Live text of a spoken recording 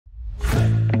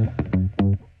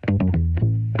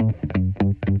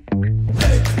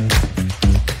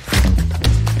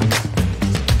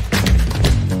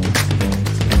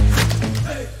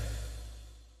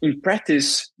in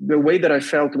practice, the way that I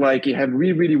felt like it had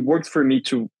really, really worked for me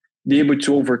to be able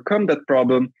to overcome that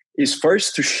problem is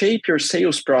first to shape your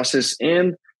sales process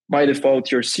and by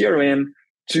default your CRM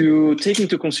to take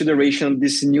into consideration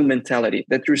this new mentality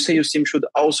that your sales team should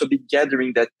also be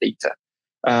gathering that data.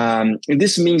 And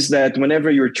this means that whenever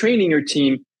you're training your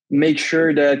team, make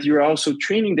sure that you're also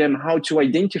training them how to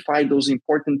identify those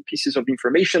important pieces of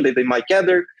information that they might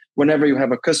gather. Whenever you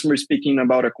have a customer speaking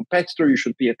about a competitor, you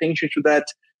should pay attention to that.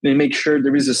 Then make sure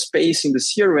there is a space in the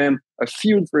CRM, a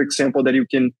field, for example, that you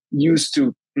can use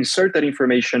to insert that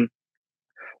information,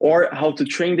 or how to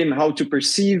train them, how to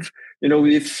perceive,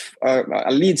 if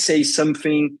a lead says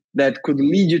something that could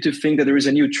lead you to think that there is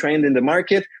a new trend in the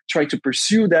market, try to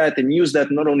pursue that and use that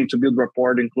not only to build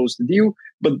rapport and close the deal,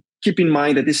 but keep in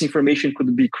mind that this information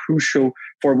could be crucial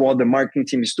for what the marketing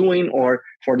team is doing or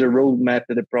for the roadmap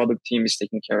that the product team is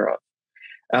taking care of.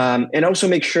 And also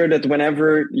make sure that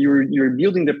whenever you're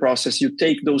building the process, you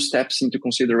take those steps into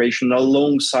consideration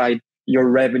alongside your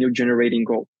revenue generating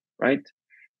goal, right?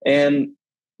 And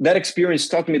that experience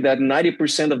taught me that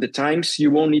 90% of the times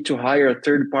you won't need to hire a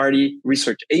third-party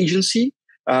research agency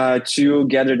to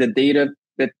gather the data,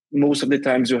 that most of the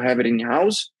times you have it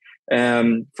in-house.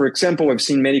 For example, I've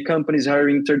seen many companies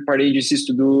hiring third-party agencies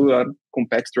to do a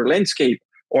competitor landscape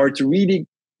or to really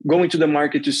go into the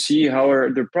market to see how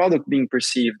are their product being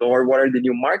perceived or what are the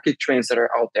new market trends that are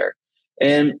out there.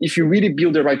 And if you really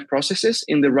build the right processes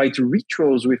and the right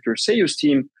rituals with your sales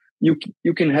team,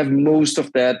 you can have most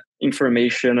of that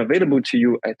information available to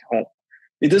you at home.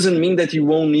 It doesn't mean that you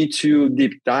won't need to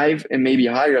deep dive and maybe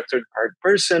hire a third-party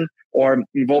person or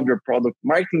involve your product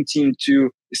marketing team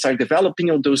to start developing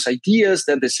all those ideas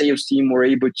that the sales team were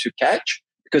able to catch,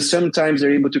 because sometimes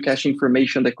they're able to catch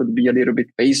information that could be a little bit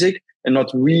basic and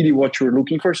not really what you're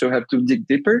looking for, so you have to dig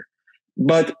deeper.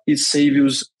 But it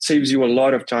saves you a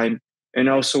lot of time and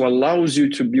also allows you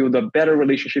to build a better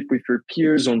relationship with your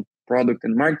peers on product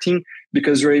and marketing,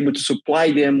 because you're able to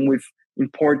supply them with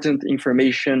important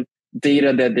information,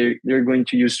 data that they're going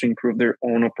to use to improve their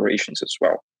own operations as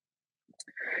well.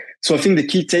 So I think the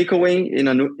key takeaway in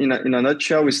a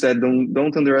nutshell is that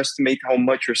don't underestimate how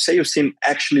much your sales team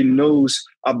actually knows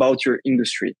about your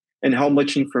industry and how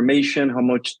much information, how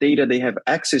much data they have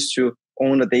access to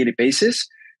on a daily basis.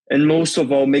 And most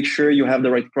of all, make sure you have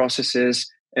the right processes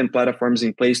and platforms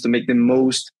in place to make the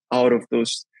most out of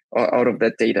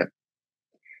that data.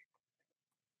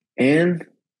 And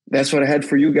that's what I had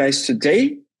for you guys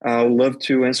today. I would love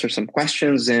to answer some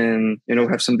questions and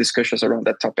have some discussions around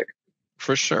that topic.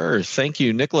 For sure. Thank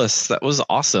you, Nicholas. That was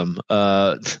awesome.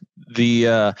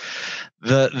 The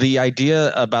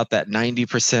idea about that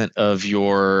 90% of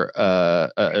your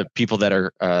people that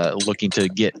are looking to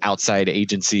get outside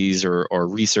agencies or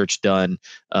research done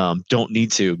don't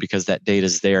need to, because that data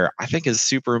is there, I think is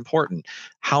super important.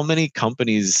 How many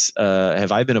companies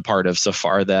have I been a part of so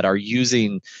far that are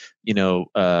using,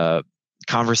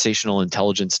 conversational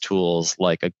intelligence tools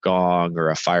like a Gong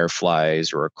or a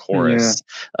Fireflies or a Chorus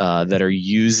that are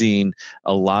using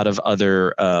a lot of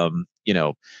other,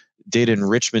 data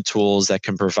enrichment tools that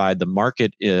can provide the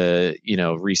market,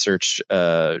 research,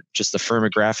 just the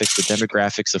firmographics, the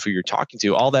demographics of who you're talking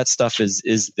to. All that stuff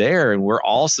is there, and we're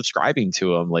all subscribing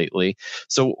to them lately.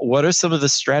 So what are some of the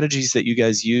strategies that you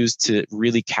guys use to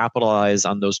really capitalize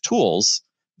on those tools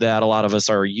that a lot of us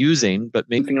are using, but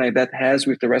maybe something like that has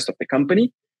with the rest of the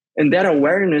company? And that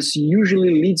awareness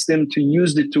usually leads them to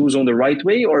use the tools on the right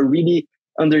way or really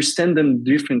understand them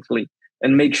differently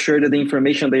and make sure that the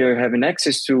information they are having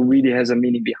access to really has a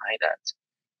meaning behind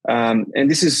that. And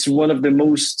this is one of the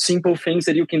most simple things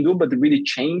that you can do, but it really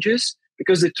changes,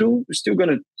 because the tool is still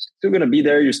gonna be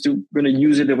there. You're still gonna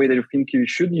use it the way that you think you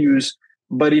should use.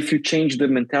 But if you change the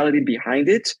mentality behind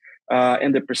it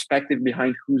and the perspective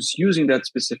behind who's using that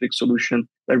specific solution,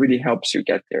 that really helps you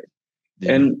get there.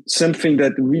 Yeah. And something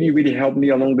that really, really helped me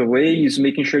along the way is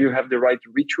making sure you have the right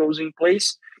rituals in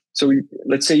place. So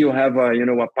let's say you have a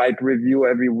pipe review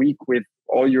every week with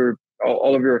all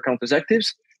of your account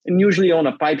executives, and usually on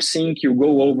a pipe sync, you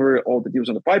go over all the deals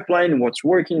on the pipeline, what's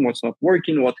working, what's not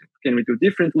working, what can we do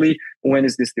differently, when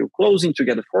is this deal closing, to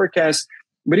get a forecast.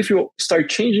 But if you start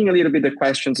changing a little bit the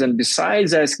questions, and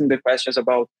besides asking the questions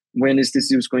about when is this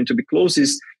deal going to be closed,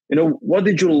 is what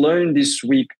did you learn this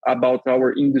week about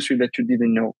our industry that you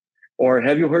didn't know, or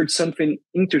have you heard something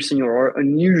interesting or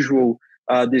unusual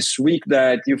this week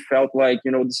that you felt like,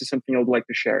 this is something I would like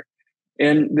to share.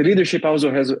 And the leadership also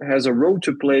has a role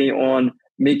to play on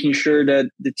making sure that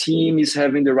the team is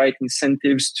having the right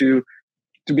incentives to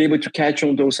be able to catch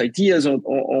on those ideas,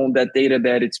 on that data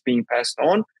that it's being passed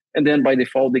on. And then by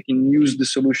default, they can use the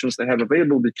solutions they have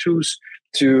available, the tools,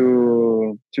 to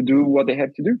to do what they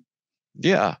have to do.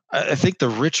 Yeah, I think the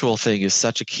ritual thing is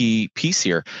such a key piece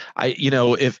here.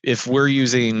 If we're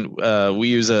using, we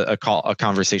use a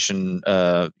conversation,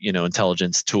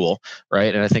 intelligence tool,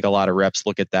 right? And I think a lot of reps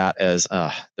look at that as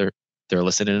they're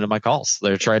listening to my calls.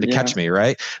 They're trying to catch me,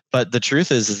 right? But the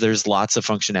truth is there's lots of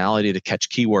functionality to catch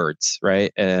keywords,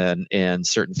 right? And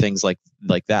certain things like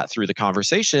that through the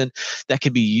conversation that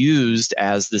can be used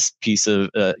as this piece of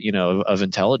of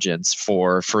intelligence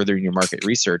for furthering your market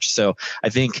research. So I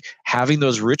think having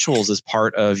those rituals as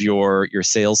part of your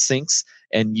sales syncs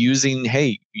and using,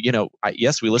 hey,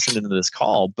 yes, we listened into this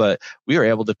call, but we were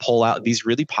able to pull out these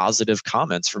really positive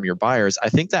comments from your buyers. I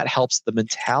think that helps the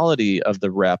mentality of the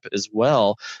rep as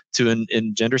well to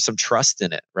engender some trust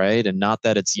in it, right? And not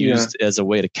that it's used as a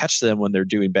way to catch them when they're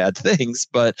doing bad things,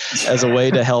 but as a way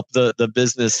to help the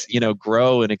business,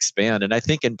 grow and expand. And I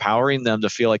think empowering them to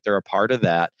feel like they're a part of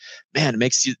that, man,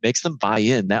 makes them buy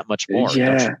in that much more.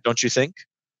 Don't you think?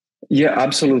 Yeah,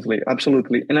 absolutely.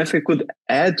 Absolutely. And if I could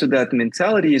add to that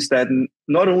mentality is that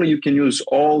not only you can use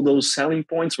all those selling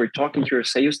points, we're talking to your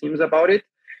sales teams about it,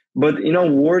 but in a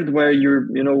world where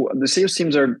the sales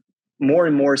teams are more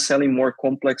and more selling more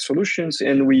complex solutions.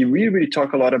 And we really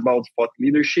talk a lot about thought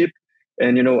leadership.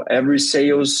 And, every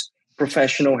sales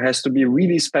professional has to be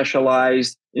really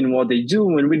specialized in what they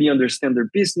do and really understand their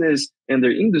business and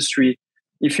their industry.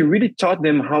 If you really taught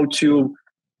them how to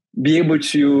be able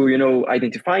to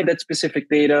identify that specific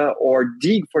data or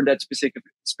dig for that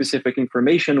specific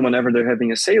information whenever they're having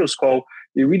a sales call,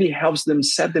 it really helps them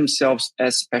set themselves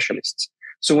as specialists.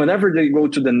 So whenever they go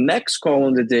to the next call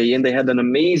on the day and they had an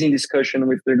amazing discussion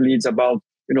with their leads about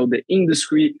the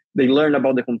industry, they learn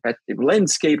about the competitive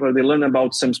landscape, or they learn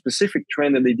about some specific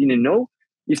trend that they didn't know.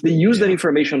 If they use that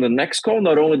information on the next call,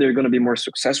 not only they're going to be more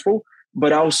successful,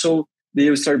 but also they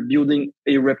will start building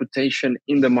a reputation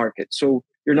in the market. So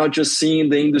you're not just seeing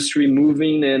the industry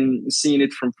moving and seeing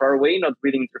it from far away, not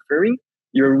really interfering.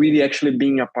 You're really actually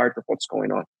being a part of what's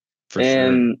going on.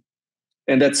 And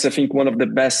that's, I think, one of the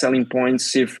best selling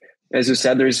points. If, as you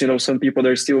said, there's, some people that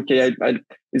are still, okay,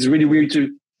 it's really weird to,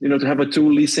 to have a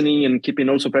tool listening and keeping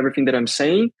notes of everything that I'm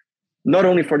saying, not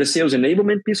only for the sales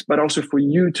enablement piece, but also for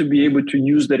you to be able to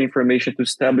use that information to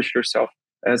establish yourself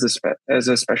as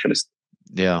a specialist.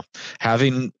 Yeah.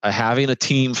 Having a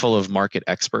team full of market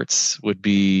experts would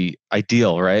be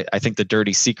ideal, right? I think the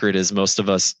dirty secret is most of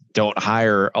us don't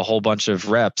hire a whole bunch of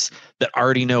reps that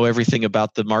already know everything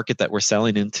about the market that we're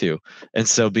selling into. And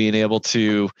so being able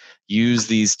to use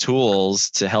these tools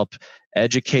to help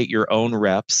educate your own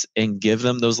reps and give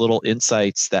them those little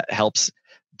insights that helps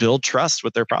build trust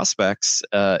with their prospects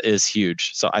is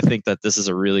huge. So I think that this is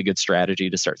a really good strategy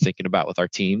to start thinking about with our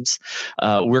teams.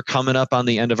 We're coming up on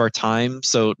the end of our time.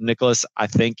 So Nicholas, I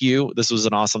thank you. This was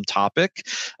an awesome topic.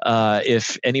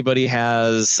 If anybody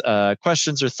has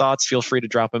questions or thoughts, feel free to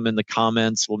drop them in the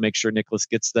comments. We'll make sure Nicholas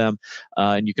gets them.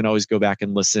 And you can always go back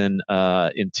and listen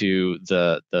into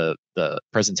the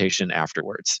presentation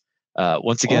afterwards.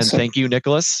 Once again, Thank you,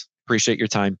 Nicholas. Appreciate your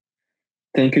time.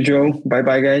 Thank you, Joe.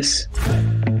 Bye-bye, guys.